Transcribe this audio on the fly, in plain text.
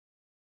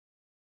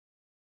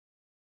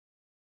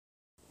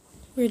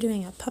We're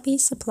doing a puppy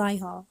supply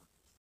haul.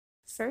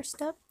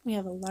 First up, we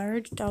have a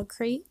large dog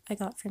crate I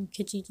got from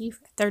Kijiji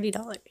for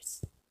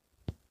 $30.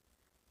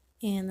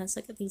 And let's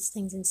look at these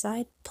things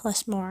inside,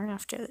 plus more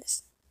after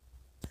this.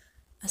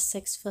 A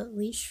 6-foot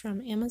leash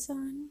from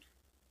Amazon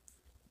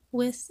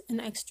with an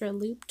extra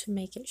loop to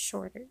make it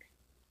shorter.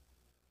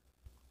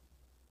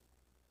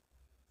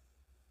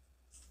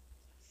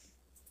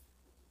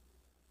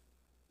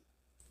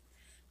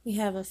 We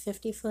have a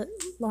 50-foot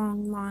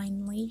long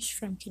line leash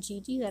from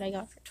Kijiji that I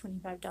got for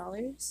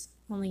 $25.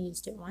 Only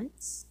used it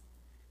once.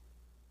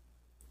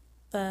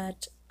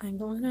 But I'm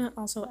going to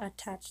also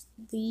attach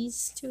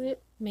these to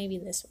it, maybe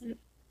this one,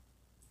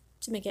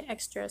 to make it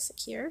extra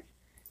secure.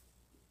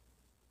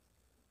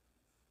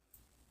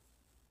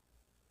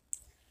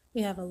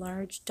 We have a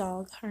large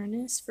dog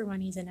harness for when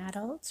he's an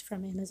adult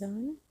from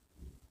Amazon.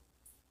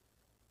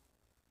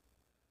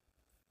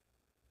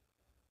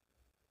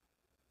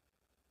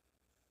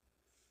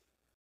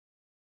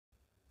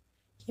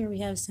 Here we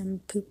have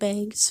some poop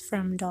bags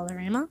from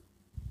Dollarama,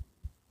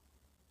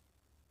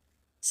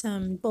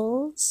 some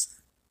bowls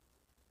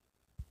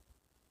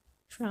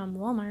from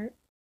Walmart,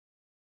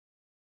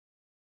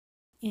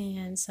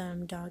 and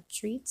some dog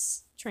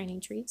treats,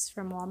 training treats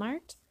from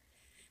Walmart.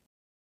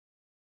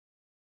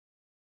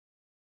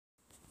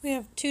 We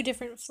have 2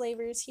 different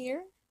flavors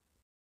here.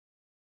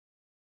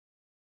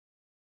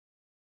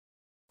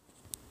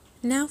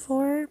 Now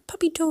for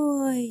puppy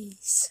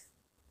toys.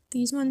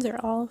 These ones are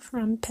all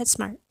from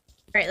PetSmart.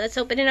 Alright, let's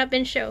open it up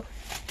and show.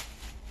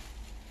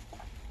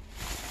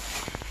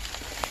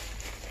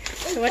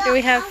 So what do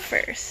we have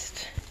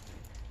first?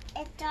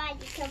 A dog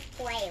you can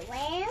play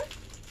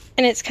with.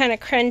 And it's kind of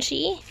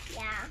crunchy.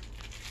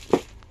 Yeah.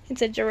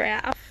 It's a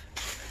giraffe.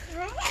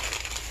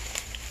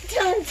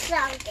 Don't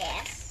sell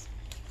this.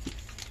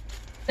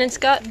 And it's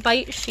got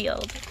bite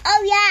shield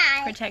Oh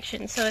yeah.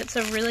 protection, so it's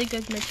a really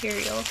good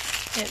material.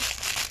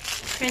 It's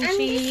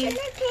crunchy, I'm just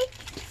gonna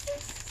pick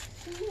this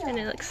heel. and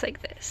it looks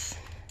like this.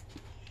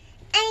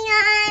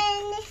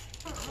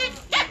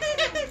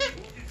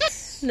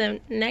 And Then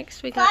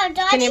next we got,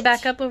 can you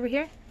back up over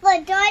here? for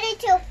Daddy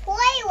to play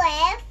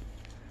with.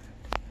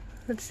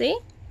 Let's see.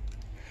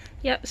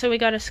 Yep, so we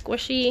got a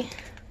squishy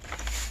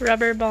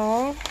rubber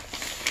ball,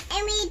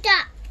 And we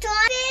got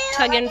Daddy.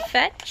 tug and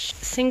fetch,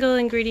 single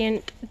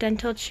ingredient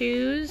dental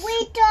chews.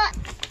 We got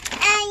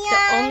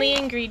The only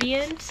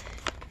ingredient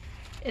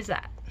is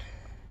that.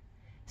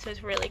 So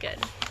it's really good.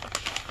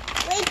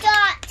 we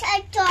got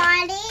a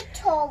Daddy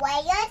toy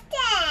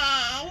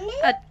again.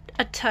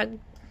 A tug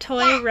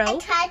toy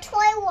rope. A toy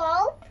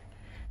rope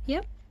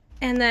Yep.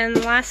 And then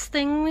last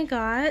thing we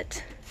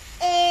got,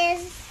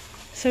 is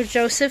so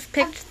Joseph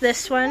picked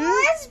this one.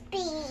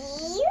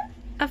 frisbee.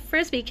 A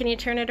frisbee. Can you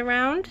turn it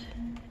around?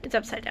 It's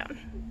upside down.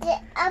 The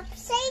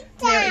upside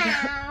There we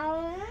go.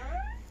 down.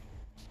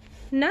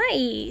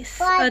 Nice.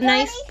 Well, A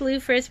nice Daddy- blue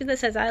frisbee that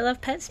says I love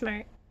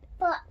PetSmart.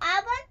 For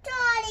our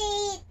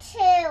Daddy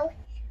to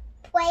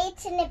play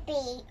in the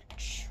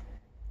beach.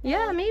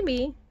 Yeah,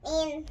 maybe.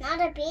 Not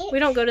a beach. We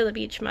don't go to the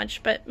beach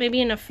much, but maybe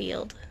in a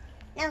field.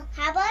 No,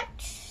 how about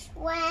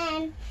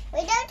when we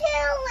go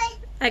to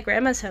At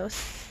Grandma's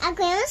house. our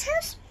grandma's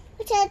house?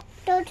 We should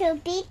go to a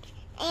beach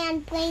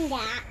and bring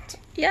that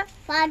Yeah.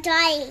 for our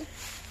Daddy.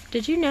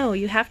 Did you know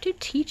you have to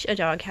teach a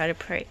dog how to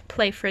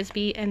play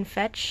frisbee and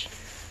fetch?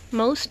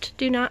 Most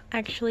do not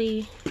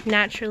actually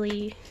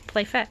naturally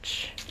play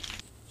fetch.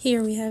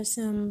 Here we have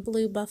some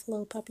blue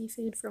buffalo puppy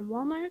food from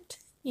Walmart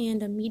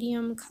and a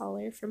medium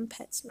collar from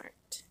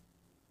PetSmart.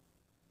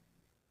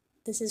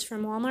 This is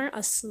from Walmart,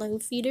 a slow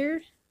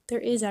feeder. There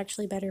is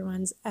actually better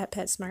ones at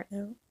PetSmart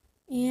though.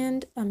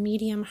 And a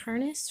medium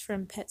harness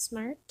from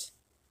PetSmart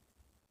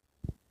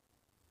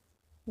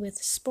with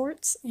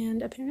sports,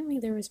 and apparently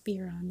there was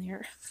beer on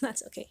there.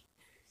 That's okay.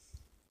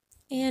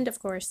 And of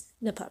course,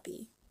 the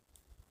puppy,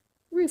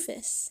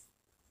 Rufus.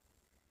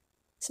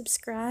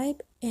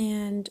 Subscribe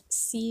and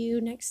see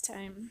you next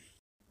time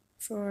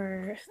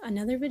for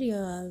another video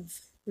of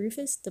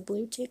Rufus the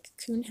Bluetick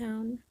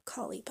Coonhound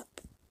Collie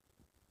pup.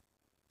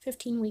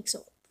 15 weeks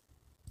old.